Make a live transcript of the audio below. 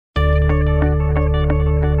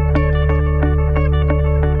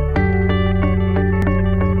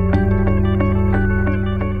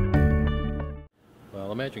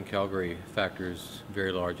Imagine Calgary factors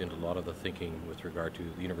very large into a lot of the thinking with regard to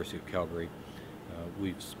the University of Calgary.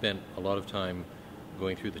 We've spent a lot of time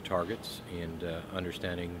going through the targets and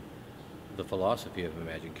understanding the philosophy of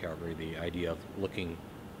Imagine Calgary, the idea of looking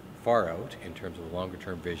far out in terms of a longer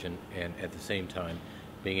term vision and at the same time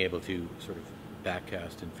being able to sort of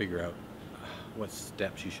backcast and figure out what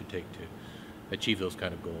steps you should take to achieve those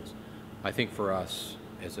kind of goals. I think for us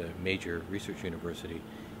as a major research university,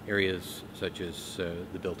 areas such as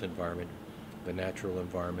the built environment, the natural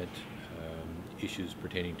environment, issues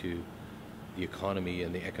pertaining to the economy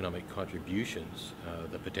and the economic contributions,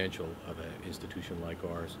 the potential of an institution like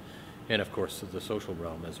ours, and of course the social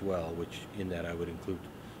realm as well, which in that I would include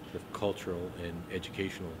sort of cultural and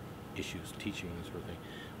educational issues, teaching, this sort of thing.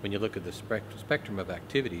 When you look at the spectrum of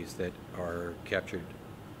activities that are captured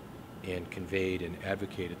and conveyed and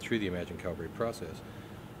advocated through the Imagine Calgary process,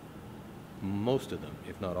 most of them,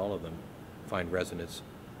 if not all of them, find resonance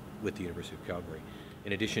with the University of Calgary.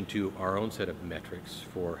 In addition to our own set of metrics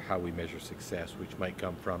for how we measure success, which might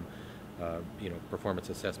come from performance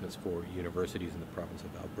assessments for universities in the province of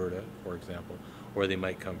Alberta, for example, or they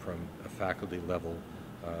might come from a faculty level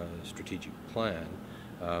strategic plan.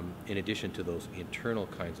 In addition to those internal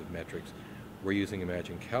kinds of metrics, we're using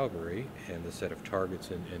Imagine Calgary and the set of targets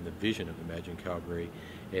and the vision of Imagine Calgary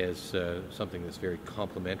as something that's very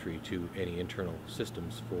complementary to any internal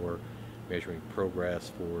systems for measuring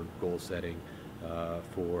progress, for goal setting,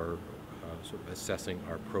 for sort of assessing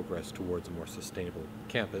our progress towards a more sustainable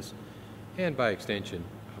campus, and by extension,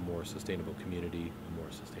 a more sustainable community, a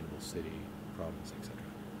more sustainable city, province, etc.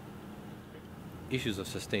 Issues of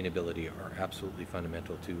sustainability are absolutely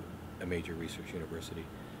fundamental to a major research university.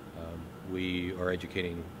 We are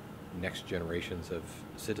educating next generations of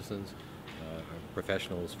citizens,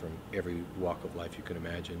 professionals from every walk of life you can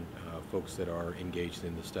imagine, folks that are engaged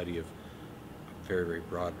in the study of a very, very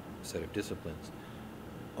broad set of disciplines.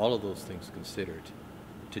 All of those things considered,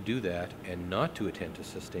 to do that and not to attend to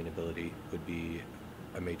sustainability would be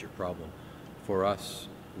a major problem. For us,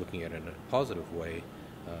 looking at it in a positive way,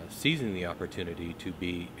 seizing the opportunity to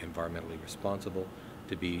be environmentally responsible,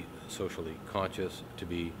 to be socially conscious, to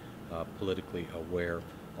be politically aware,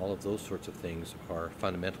 all of those sorts of things are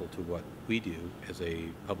fundamental to what we do as a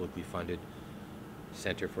publicly funded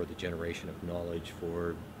center for the generation of knowledge,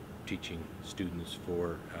 for teaching students,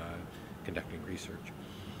 for conducting research.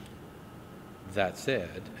 That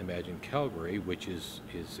said, Imagine Calgary, which is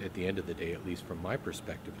at the end of the day, at least from my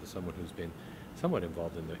perspective as someone who's been somewhat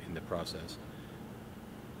involved in the process,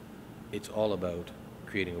 it's all about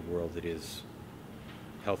creating a world that is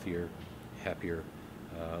healthier, happier,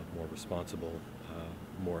 more responsible,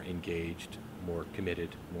 more engaged, more committed,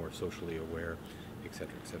 more socially aware, etc.,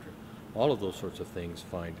 etc. All of those sorts of things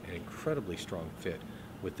find an incredibly strong fit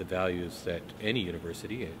with the values that any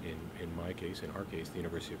university, in my case, in our case, the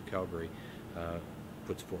University of Calgary,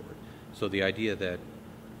 puts forward. So the idea that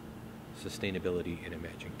sustainability in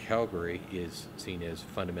Imagine Calgary is seen as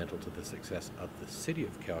fundamental to the success of the city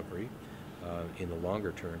of Calgary in the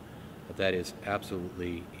longer term, that is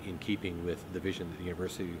absolutely in keeping with the vision that the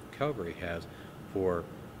University of Calgary has for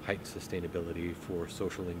heightened sustainability, for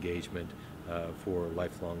social engagement, for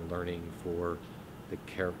lifelong learning, for the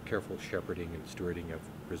careful shepherding and stewarding of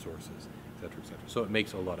resources, etc., etc. So it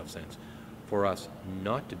makes a lot of sense. For us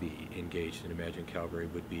not to be engaged in Imagine Calgary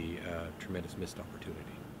would be a tremendous missed opportunity.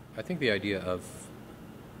 I think the idea of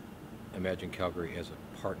Imagine Calgary as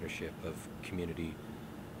a partnership of community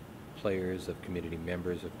players, of community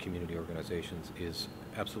members, of community organizations is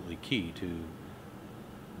absolutely key to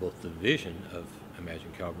both the vision of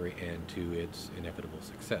Imagine Calgary and to its inevitable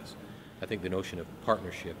success. I think the notion of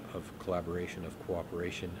partnership, of collaboration, of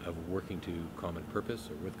cooperation, of working to common purpose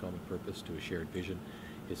or with common purpose to a shared vision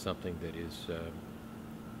is something that is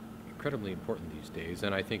incredibly important these days,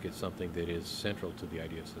 and I think it's something that is central to the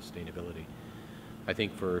idea of sustainability. I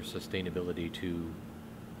think for sustainability to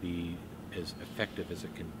be as effective as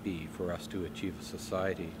it can be, for us to achieve a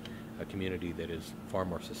society, a community that is far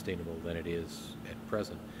more sustainable than it is at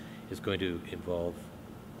present, is going to involve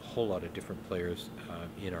a whole lot of different players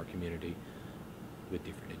in our community with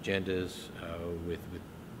different agendas, with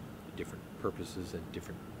different purposes and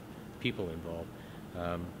different people involved,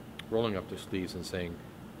 rolling up their sleeves and saying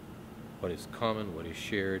what is common, what is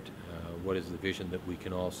shared, what is the vision that we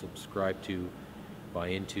can all subscribe to, buy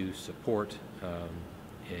into, support,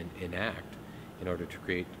 and enact in order to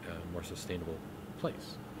create a more sustainable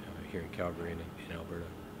place here in Calgary and in Alberta.